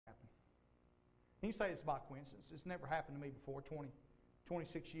And you say it's by coincidence. It's never happened to me before.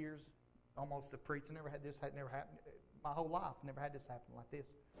 26 years almost to preach. I never had this. Had never happened. My whole life never had this happen like this.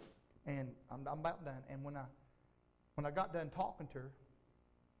 And I'm about done. And when I got done talking to her,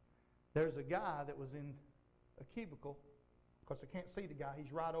 there's a guy that was in a cubicle. Of course, I can't see the guy.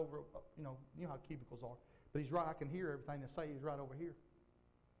 He's right over, you know how cubicles are. But he's right. I can hear everything they say. He's right over here.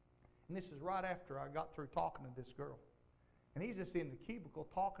 And this is right after I got through talking to this girl. And he's just in the cubicle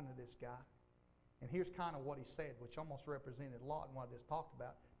talking to this guy. And here's kind of what he said, which almost represented a lot in what I just talked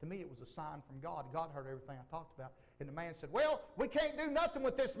about. To me, it was a sign from God. God heard everything I talked about. And the man said, well, we can't do nothing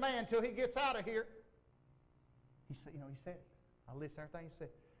with this man until he gets out of here. He said, he said it. I listened to everything he said.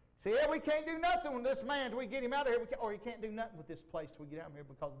 See, yeah, we can't do nothing with this man until we get him out of here. Or he can't do nothing with this place till we get out of here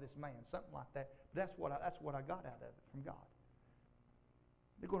because of this man. Something like that. But that's what I got out of it from God.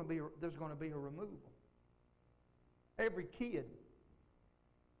 There's going to be a removal. Every kid.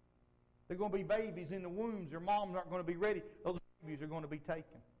 There are going to be babies in the wombs. Their moms aren't going to be ready. Those babies are going to be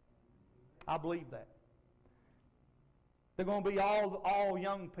taken. I believe that. They're going to be all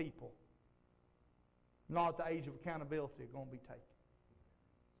young people. Not at the age of accountability are going to be taken.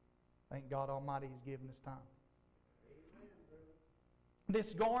 Thank God Almighty He's given us time. This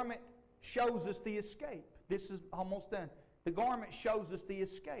garment shows us the escape. This is almost done. The garment shows us the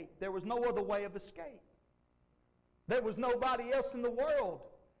escape. There was no other way of escape. There was nobody else in the world.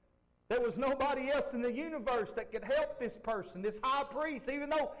 There was nobody else in the universe that could help this person, this high priest, even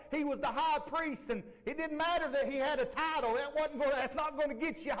though he was the high priest, and it didn't matter that he had a title. That's not going to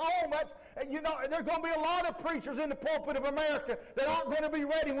get you home. There's going to be a lot of preachers in the pulpit of America that aren't going to be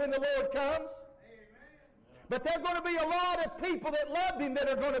ready when the Lord comes. But there are going to be a lot of people that loved Him that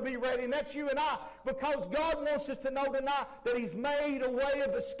are going to be ready, and that's you and I, because God wants us to know tonight that He's made a way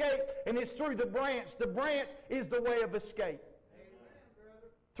of escape, and it's through the branch. The branch is the way of escape.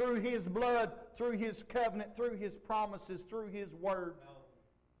 Through His blood, through His covenant, through His promises, through His word.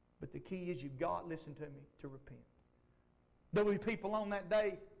 But the key is you've got, listen to me, to repent. There'll be people on that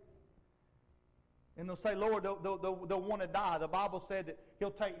day, and they'll say, Lord, they'll want to die. The Bible said that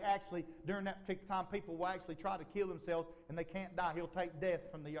He'll take, actually, during that particular time, people will actually try to kill themselves, and they can't die. He'll take death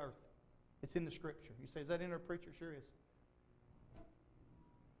from the earth. It's in the Scripture. You say, is that in there, preacher? Sure is.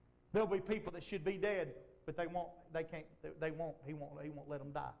 There'll be people that should be dead, but he won't let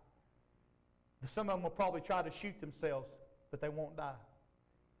them die. Some of them will probably try to shoot themselves, but they won't die.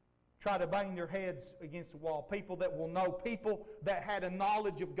 Try to bang their heads against the wall. People that will know, people that had a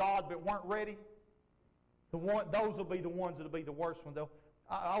knowledge of God but weren't ready, those will be the ones that will be the worst ones.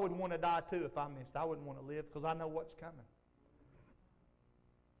 I would want to die too if I missed. I wouldn't want to live because I know what's coming.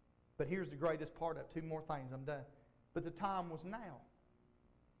 But here's the greatest part of it. Two more things, I'm done. But the time was now.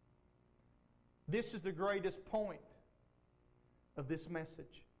 This is the greatest point of this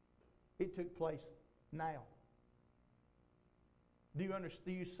message. It took place now. Do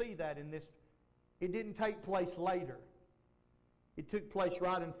you see that in this? It didn't take place later. It took place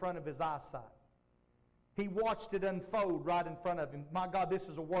right in front of his eyesight. He watched it unfold right in front of him. My God, this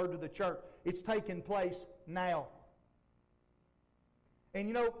is a word to the church. It's taking place now.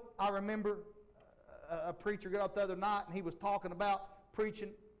 And I remember a preacher got up the other night and he was talking about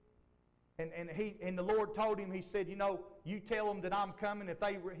preaching. And the Lord told him, He said, you tell them that I'm coming. If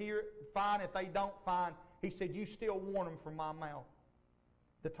they hear it, fine. If they don't, fine. He said, you still warn them from my mouth.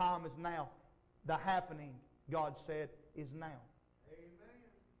 The time is now. The happening, God said, is now. Amen.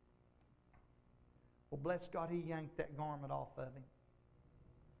 Well, bless God, He yanked that garment off of him.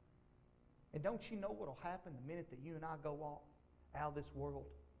 And don't you know what will happen the minute that you and I go out of this world?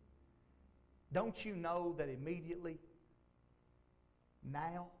 Don't you know that immediately,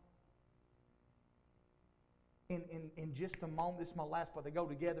 now, in just a moment, this is my last part, they go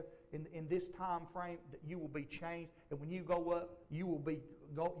together, in this time frame, that you will be changed, and when you go up, you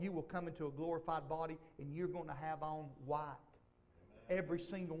will come into a glorified body, and you're going to have on white. Amen. Every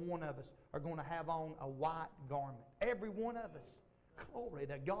single one of us are going to have on a white garment. Every one of us. Glory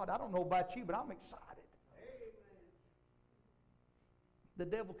to God. I don't know about you, but I'm excited. Amen. The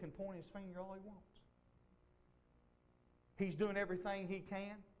devil can point his finger all he wants. He's doing everything he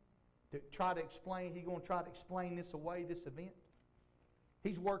can to try to explain. He's going to try to explain this away, this event.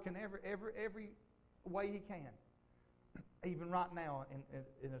 He's working every way he can, even right now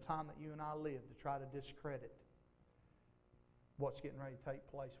in the time that you and I live, to try to discredit what's getting ready to take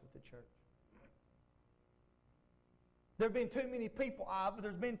place with the church. There have been too many people,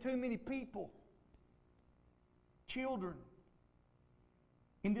 there's been too many people, children,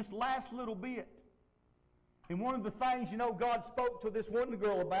 in this last little bit. And one of the things, God spoke to this one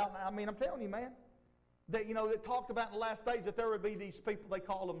girl about, I'm telling you, man, that, that talked about in the last days that there would be these people, they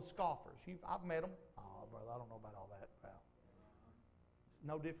call them scoffers. I've met them. Oh, brother, I don't know about all that. Well, it's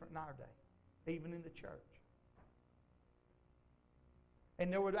no different in our day, even in the church.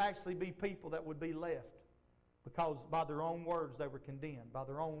 And there would actually be people that would be left because by their own words they were condemned. By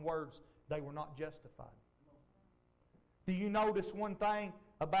their own words they were not justified. Do you notice one thing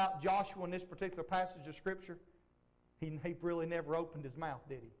about Joshua in this particular passage of Scripture? He really never opened his mouth,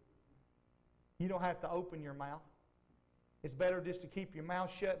 did he? You don't have to open your mouth. It's better just to keep your mouth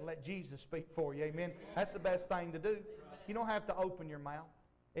shut and let Jesus speak for you. Amen? That's the best thing to do. You don't have to open your mouth.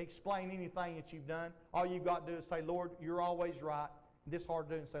 Explain anything that you've done. All you've got to do is say, Lord, you're always right. This hard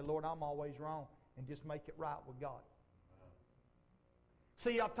to do, and say, Lord, I'm always wrong. And just make it right with God.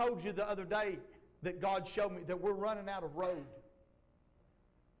 See, I told you the other day that God showed me that we're running out of road.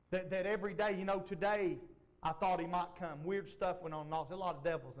 That every day, today I thought He might come. Weird stuff went on in Knoxville. A lot of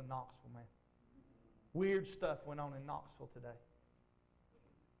devils in Knoxville, man. Weird stuff went on in Knoxville today.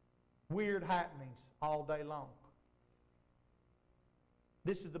 Weird happenings all day long.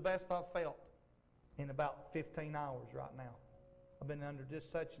 This is the best I've felt in about 15 hours right now. I've been under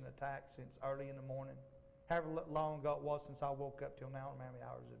just such an attack since early in the morning. However long ago it was since I woke up till now, I don't know how many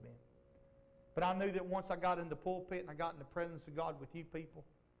hours it's been. But I knew that once I got in the pulpit and I got in the presence of God with you people,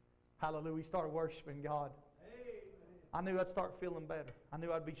 hallelujah, we started worshiping God. Amen. I knew I'd start feeling better. I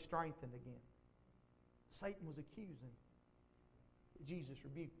knew I'd be strengthened again. Satan was accusing. Jesus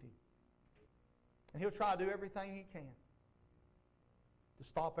rebuked him. And he'll try to do everything he can to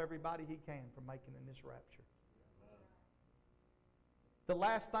stop everybody he can from making in this rapture. The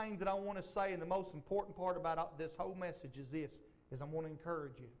last thing that I want to say, and the most important part about this whole message is this, is I want to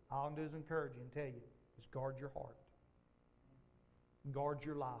encourage you. All I'm going to do is encourage you and tell you, is guard your heart. Guard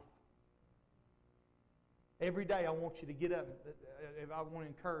your life. Every day I want you to get up. I want to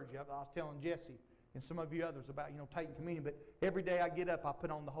encourage you. I was telling Jesse and some of you others about, taking communion, but every day I get up, I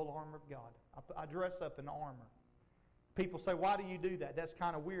put on the whole armor of God. I dress up in the armor. People say, why do you do that? That's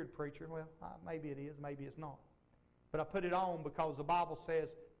kind of weird, preacher. Well, maybe it is, maybe it's not. But I put it on because the Bible says,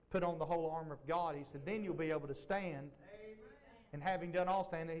 put on the whole armor of God. He said, then you'll be able to stand. Amen. And having done all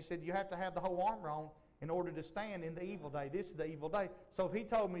standing, he said, you have to have the whole armor on in order to stand in the evil day. This is the evil day. So if he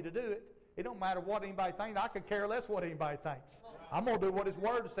told me to do it, it don't matter what anybody thinks. I could care less what anybody thinks. I'm going to do what his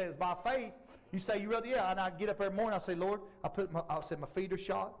word says by faith. You say, you rather, yeah. And I get up every morning, I say, Lord, I said, my feet are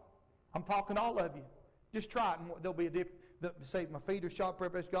shod. I'm talking to all of you. Just try it, and there'll be a difference. Say, my feet are shod,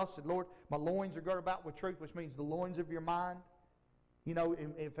 purpose God. I said, Lord, my loins are girded about with truth, which means the loins of your mind.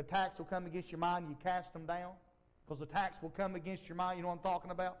 If attacks will come against your mind, you cast them down. Because attacks will come against your mind, you know what I'm talking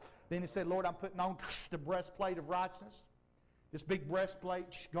about? Then he said, Lord, I'm putting on the breastplate of righteousness. This big breastplate,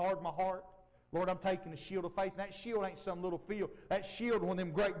 guard my heart. Lord, I'm taking the shield of faith. And that shield ain't some little field. That shield, one of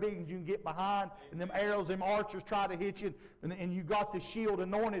them great big ones you can get behind, and them arrows, them archers try to hit you, and you got the shield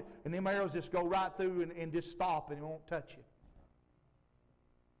anointed, and them arrows just go right through and just stop, and it won't touch you.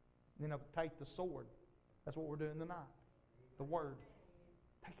 And then I'll take the sword. That's what we're doing tonight. The Word.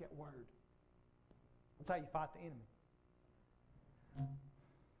 Take that Word. That's how you fight the enemy.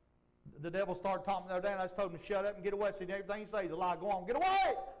 The devil started talking the other day, and I just told him to shut up and get away. I said, everything you say is a lie. Go on, get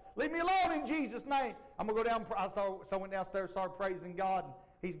away! Leave me alone in Jesus' name. I'm going to go down. So I went downstairs and started praising God, and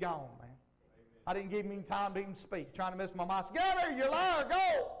he's gone, man. Amen. I didn't give him any time to even speak. Trying to miss my mind. I said, get out of here, you liar,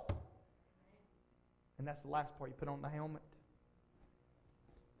 go! And that's the last part. You put on the helmet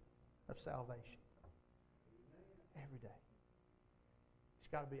of salvation. Every day.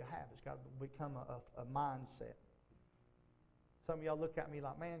 It's got to be a habit. It's got to become a mindset. Some of y'all look at me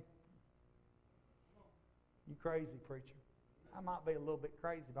like, man, you crazy, preacher. I might be a little bit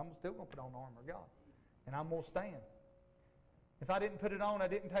crazy, but I'm still going to put on the armor of God. And I'm going to stand. If I didn't put it on, I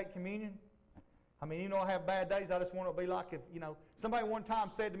didn't take communion. I mean, I have bad days. I just want to be like if, somebody one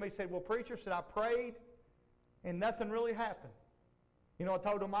time said to me, well, preacher, I prayed and nothing really happened. I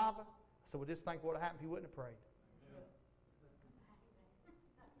told him, Iva, I said, well, just think what would happen if you wouldn't have prayed.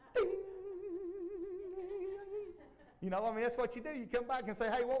 That's what you do. You come back and say,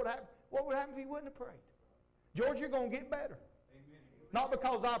 hey, what would happen if you wouldn't have prayed? George, you're going to get better. Not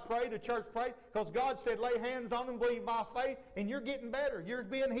because I prayed, the church prayed, because God said lay hands on them, believe by faith, and you're getting better. You're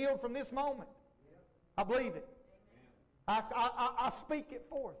being healed from this moment. I believe it. I speak it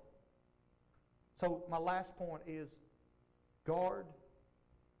forth. So my last point is guard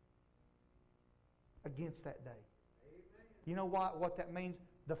against that day. You know what that means?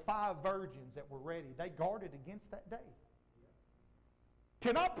 The 5 virgins that were ready, they guarded against that day.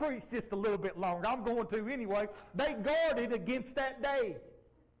 Can I preach just a little bit longer? I'm going to anyway. They guarded against that day.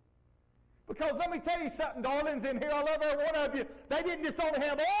 Because let me tell you something, darlings, in here, I love every one of you. They didn't just only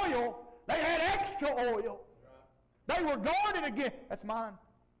have oil, They had extra oil. They were guarded again. That's mine.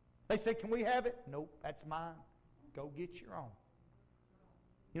 They said, can we have it? Nope, that's mine. Go get your own.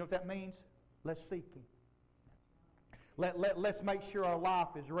 You know what that means? Let's seek Him. Let's make sure our life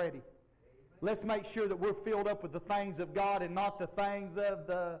is ready. Let's make sure that we're filled up with the things of God and not the things of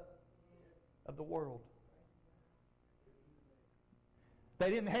the world. They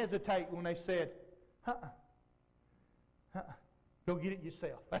didn't hesitate when they said, go get it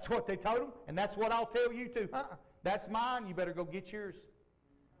yourself. That's what they told them, and that's what I'll tell you too. That's mine. You better go get yours.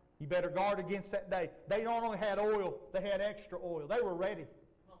 You better guard against that day. They not only had oil, they had extra oil. They were ready.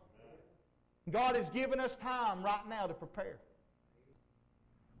 God has given us time right now to prepare.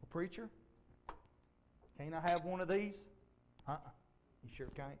 Well, preacher, can't I have one of these? You sure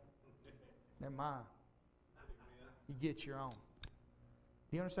can't. They're mine. You get your own.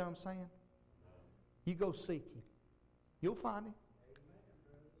 Do you understand what I'm saying? You go seek Him. You'll find Him.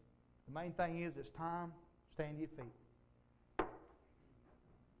 The main thing is, it's time. Stand to your feet.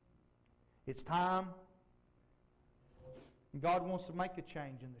 It's time. God wants to make a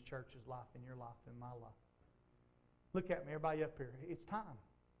change in the church's life, in your life, in my life. Look at me, everybody up here. It's time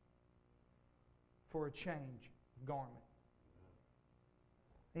for a change of garment.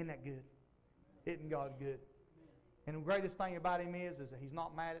 Isn't that good? Isn't God good? And the greatest thing about Him is that He's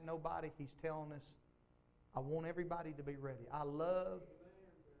not mad at nobody. He's telling us, I want everybody to be ready. I love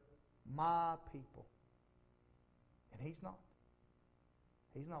my people. And He's not.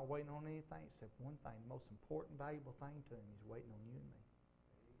 He's not waiting on anything except one thing. The most important, valuable thing to Him, He's waiting on you and me.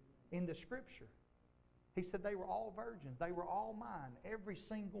 In the Scripture, He said they were all virgins. They were all mine. Every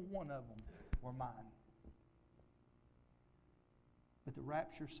single one of them were mine. But the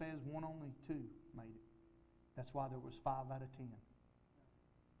rapture says only two made it. That's why there was 5 out of 10.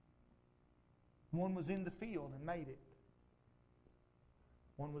 One was in the field and made it.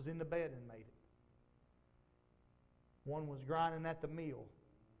 One was in the bed and made it. One was grinding at the mill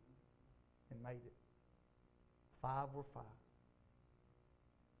and made it. 5 were 5.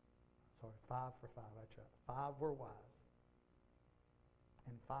 Sorry, 5 for 5. That's right. 5 were wise.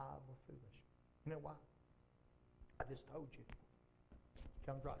 And 5 were foolish. You know why? I just told you. It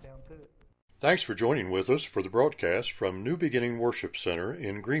comes right down to it. Thanks for joining with us for the broadcast from New Beginning Worship Center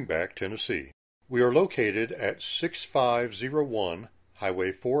in Greenback, Tennessee. We are located at 6501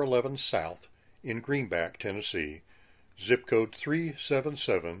 Highway 411 South in Greenback, Tennessee, zip code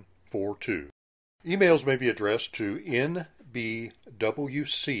 37742. Emails may be addressed to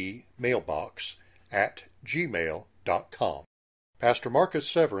nbwcmailbox@gmail.com. Pastor Marcus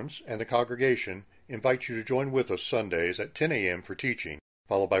Severance and the congregation invite you to join with us Sundays at 10 a.m. for teaching,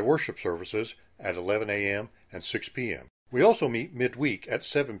 followed by worship services at 11 a.m. and 6 p.m. We also meet midweek at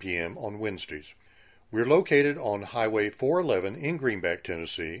 7 p.m. on Wednesdays. We're located on Highway 411 in Greenback,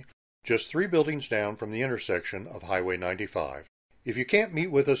 Tennessee, just 3 buildings down from the intersection of Highway 95. If you can't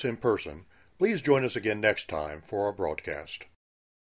meet with us in person, please join us again next time for our broadcast.